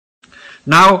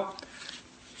Now,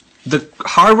 the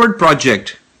Harvard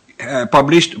project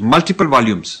published multiple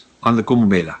volumes on the Kumbh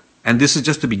Mela, and this is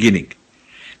just the beginning.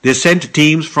 They sent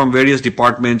teams from various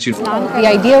departments. The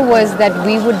idea was that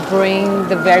we would bring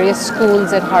the various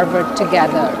schools at Harvard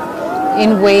together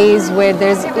in ways where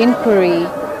there's inquiry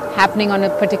happening on a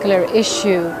particular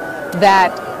issue,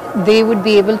 that they would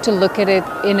be able to look at it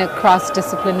in a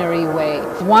cross-disciplinary way.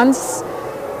 Once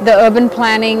the urban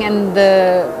planning and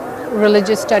the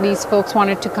religious studies folks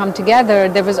wanted to come together,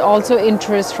 there was also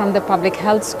interest from the public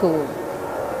health school.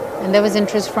 And there was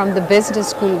interest from the business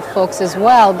school folks as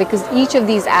well, because each of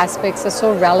these aspects are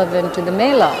so relevant to the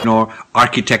Mela.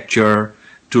 Architecture,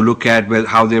 to look at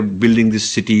how they're building this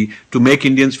city, to make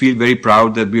Indians feel very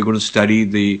proud that we're going to study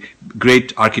the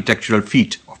great architectural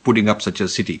feat of putting up such a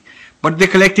city. But they're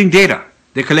collecting data.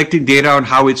 They're collecting data on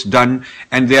how it's done,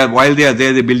 and while they are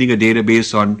there, they're building a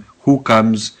database on who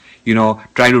comes,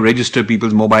 trying to register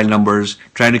people's mobile numbers,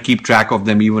 trying to keep track of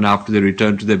them even after they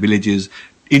return to their villages,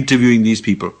 interviewing these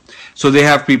people. So they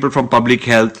have people from public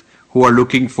health who are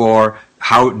looking for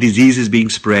how disease is being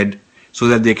spread so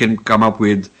that they can come up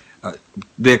with,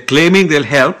 they're claiming they'll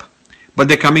help, but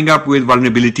they're coming up with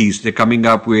vulnerabilities. They're coming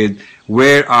up with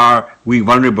where are we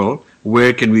vulnerable,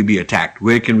 where can we be attacked,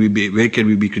 where can we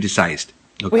be criticized.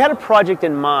 Okay. We had a project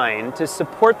in mind to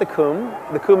support the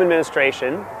Kumbh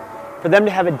administration, for them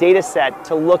to have a data set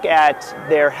to look at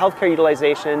their healthcare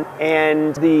utilization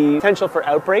and the potential for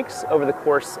outbreaks over the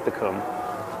course of the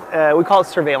Kumbh. We call it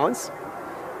surveillance,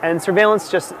 and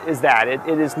surveillance just is that.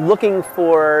 It is looking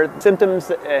for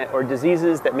symptoms or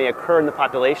diseases that may occur in the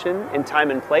population in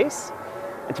time and place,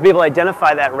 and to be able to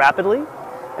identify that rapidly,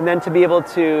 and then to be able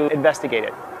to investigate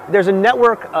it. There's a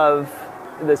network of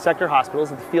the sector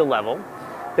hospitals at the field level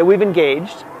that we've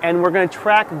engaged, and we're going to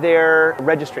track their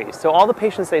registries. So all the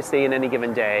patients they see in any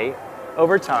given day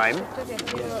over time.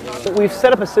 We've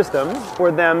set up a system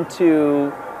for them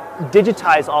to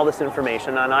digitize all this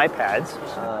information on iPads.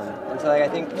 And so I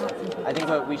think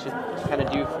what we should kind of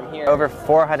do from here. Over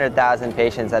 400,000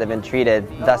 patients that have been treated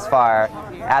thus far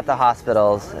at the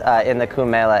hospitals in the Kumbh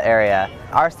Mela area.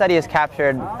 Our study has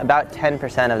captured about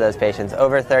 10% of those patients,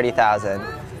 over 30,000,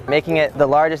 making it the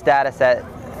largest data set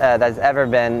that's ever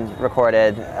been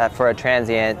recorded for a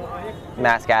transient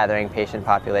mass gathering patient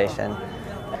population.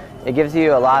 It gives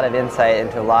you a lot of insight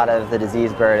into a lot of the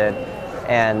disease burden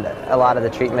and a lot of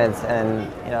the treatments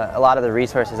and a lot of the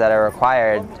resources that are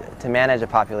required to manage a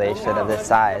population of this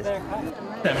size.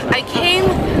 I came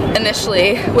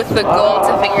initially with the goal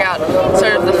to figure out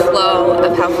sort of the flow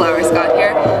of how flowers got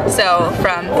here. So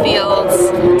from fields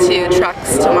to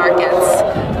trucks to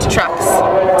markets to trucks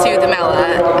to the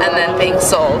Mela and then being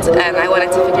sold. And I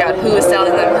wanted to figure out who was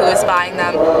selling them, who was buying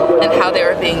them, and how they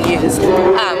were being used.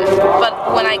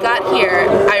 But when I got here,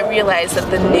 I realized that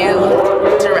the new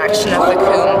direction of the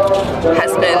Kumbh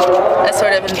has been a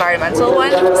sort of environmental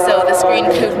one. So this Green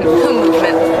Kumbh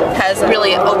movement has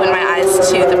really opened my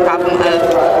eyes to the problem of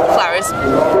flowers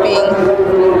being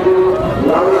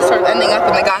sort of ending up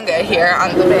in the Ganga here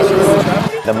on the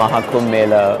banks. The Kumbh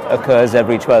Mela occurs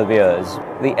every 12 years.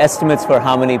 The estimates for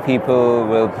how many people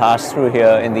will pass through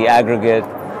here in the aggregate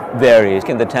varies,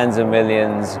 in the tens of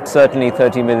millions, certainly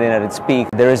 30 million at its peak.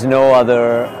 There is no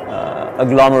other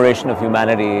agglomeration of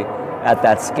humanity at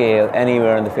that scale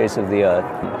anywhere on the face of the earth.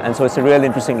 And so it's a real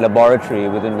interesting laboratory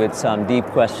within which some deep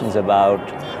questions about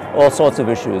all sorts of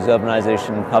issues,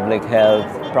 urbanization, public health,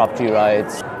 property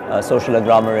rights, social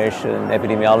agglomeration,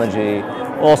 epidemiology,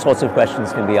 all sorts of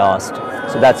questions can be asked.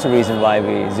 So that's the reason why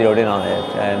we zeroed in on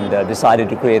it and decided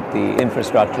to create the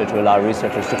infrastructure to allow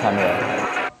researchers to come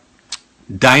here.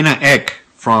 Dinah Eck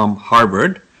from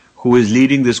Harvard, who is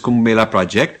leading this Kumbh Mela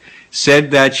project,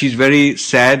 said that she's very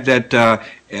sad that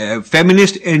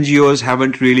feminist NGOs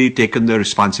haven't really taken the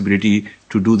responsibility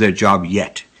to do their job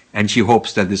yet, and she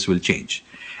hopes that this will change.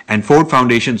 And Ford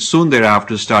Foundation soon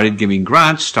thereafter started giving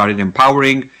grants, started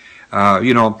empowering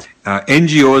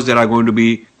NGOs that are going to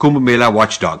be Kumbh Mela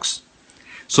watchdogs.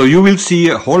 So you will see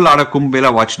a whole lot of Kumbh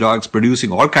Mela watchdogs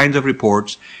producing all kinds of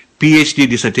reports, PhD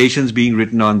dissertations being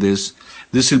written on this.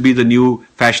 This will be the new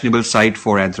fashionable site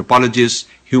for anthropologists,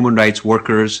 human rights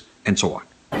workers, and so on.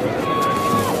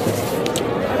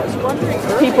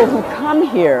 People who come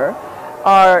here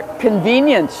are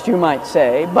convenienced, you might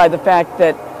say, by the fact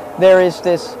that there is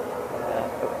this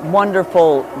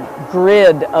wonderful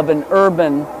grid of an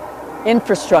urban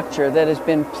infrastructure that has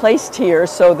been placed here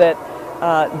so that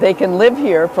they can live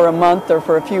here for a month or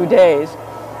for a few days.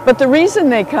 But the reason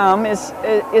they come is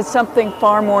something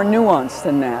far more nuanced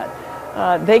than that.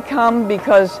 They come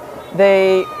because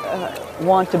they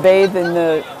want to bathe in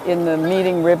the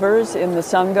meeting rivers, in the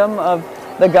Sangam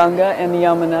the Ganga and the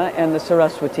Yamuna and the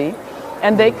Saraswati,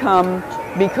 and they come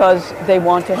because they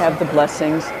want to have the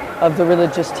blessings of the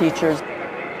religious teachers.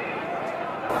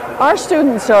 Our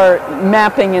students are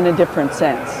mapping in a different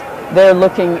sense. They're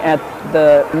looking at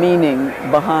the meaning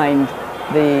behind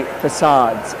the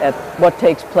facades, at what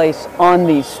takes place on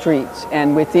these streets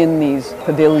and within these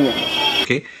pavilions.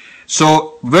 Okay,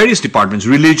 so various departments,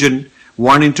 religion,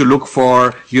 wanting to look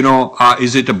for,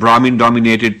 is it a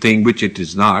Brahmin-dominated thing, which it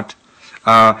is not.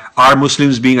 Are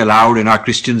Muslims being allowed and are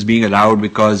Christians being allowed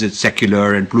because it's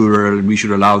secular and plural and we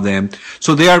should allow them?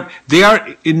 So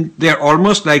they're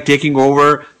almost like taking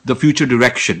over the future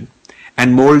direction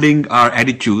and molding our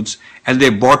attitudes, and they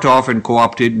bought off and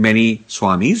co-opted many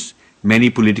swamis, many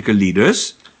political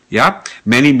leaders,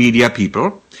 many media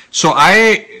people. So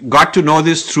I got to know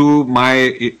this through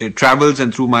my travels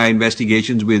and through my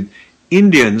investigations with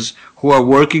Indians who are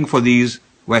working for these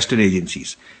Western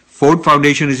agencies. Ford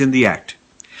Foundation is in the act.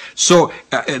 So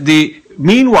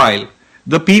meanwhile,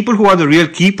 the people who are the real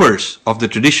keepers of the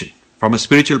tradition from a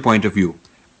spiritual point of view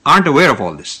aren't aware of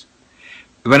all this.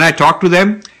 When I talked to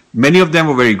them, many of them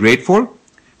were very grateful.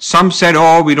 Some said,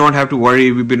 oh, we don't have to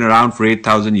worry, we've been around for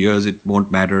 8,000 years, it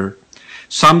won't matter.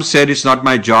 Some said, it's not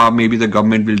my job, maybe the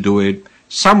government will do it.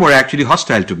 Some were actually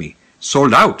hostile to me,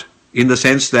 sold out, in the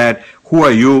sense that, who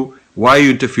are you? Why are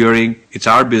you interfering? It's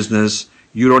our business.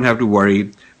 You don't have to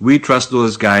worry. We trust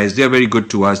those guys. They're very good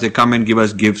to us. They come and give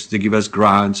us gifts. They give us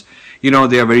grants. They are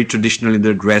very traditional in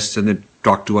their dress and they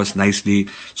talk to us nicely.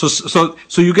 So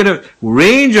you get a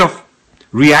range of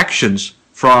reactions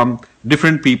from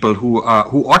different people who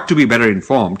ought to be better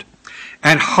informed.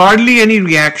 And hardly any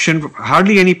reaction,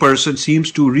 hardly any person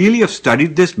seems to really have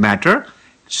studied this matter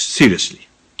seriously.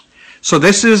 So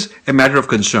this is a matter of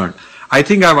concern. I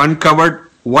think I've uncovered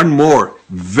one more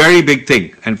very big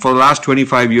thing, and for the last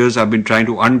 25 years I've been trying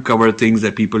to uncover things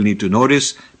that people need to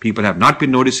notice, people have not been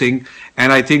noticing,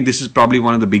 and I think this is probably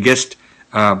one of the biggest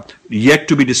yet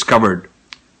to be discovered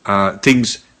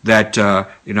things that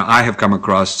I have come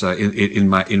across in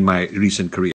my recent career.